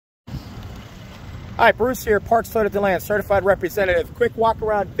Hi, Bruce here, Parks Toyota DeLand, certified representative. Quick walk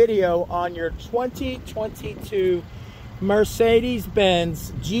around video on your 2022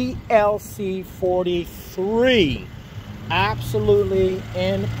 Mercedes-Benz GLC 43. Absolutely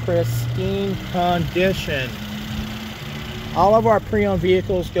in pristine condition. All of our pre-owned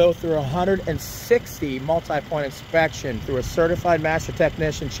vehicles go through 160 multi-point inspection through a certified master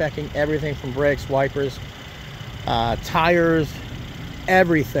technician checking everything from brakes, wipers, tires,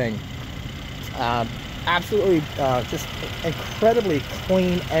 everything. Absolutely just incredibly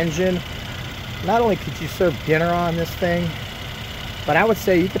clean engine. Not only could you serve dinner on this thing, but I would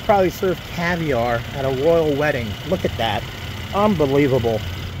say you could probably serve caviar at a royal wedding. Look at that. Unbelievable.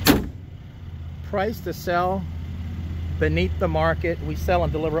 Price to sell beneath the market. We sell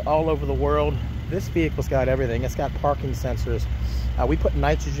and deliver all over the world. This vehicle's got everything. It's got parking sensors. We put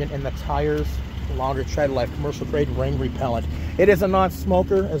nitrogen in the tires, longer tread life, commercial grade rain repellent. It is a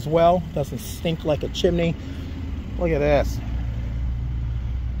non-smoker as well. Doesn't stink like a chimney. Look at this.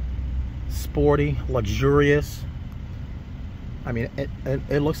 Sporty, luxurious. I mean,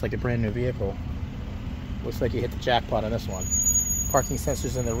 it looks like a brand new vehicle. Looks like you hit the jackpot on this one. Parking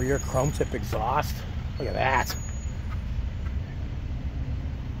sensors in the rear, chrome tip exhaust. Look at that.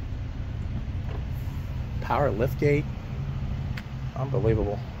 Power liftgate.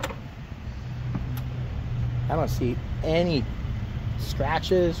 Unbelievable. I don't see any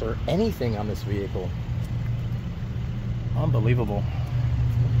scratches or anything on this vehicle. Unbelievable.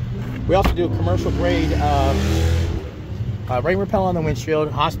 We also do commercial grade rain repellent on the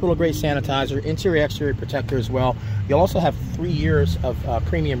windshield, hospital grade sanitizer, interior exterior protector as well. You'll also have 3 years of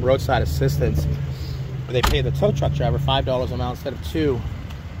premium roadside assistance. They pay the tow truck driver $5 a mile instead of $2.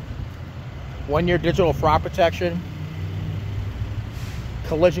 1 year digital fraud protection.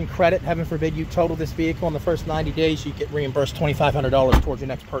 Collision credit, heaven forbid you total this vehicle in the first 90 days, you get reimbursed $2,500 towards your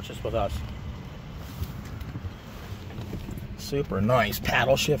next purchase with us. Super nice.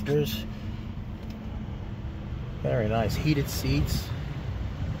 Paddle shifters. Very nice. Heated seats.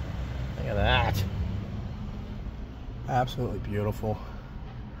 Look at that. Absolutely beautiful.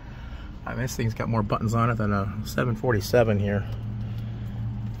 I mean, this thing's got more buttons on it than a 747 here.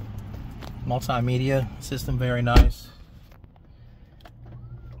 Multimedia system, very nice.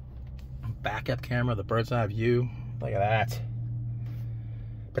 Backup camera, the bird's eye view. Look at that.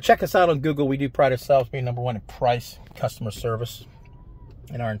 But check us out on Google. We do pride ourselves being #1 in price, customer service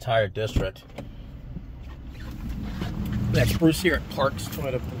in our entire district. That's Bruce here at Parks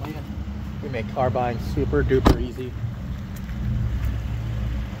Toyota DeLand. We make car buying super duper easy.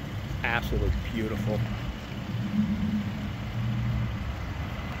 Absolutely beautiful.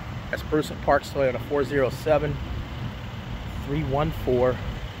 That's Bruce at Parks Toyota,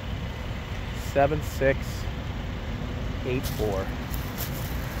 407-314-7684.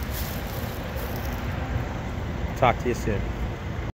 Talk to you soon.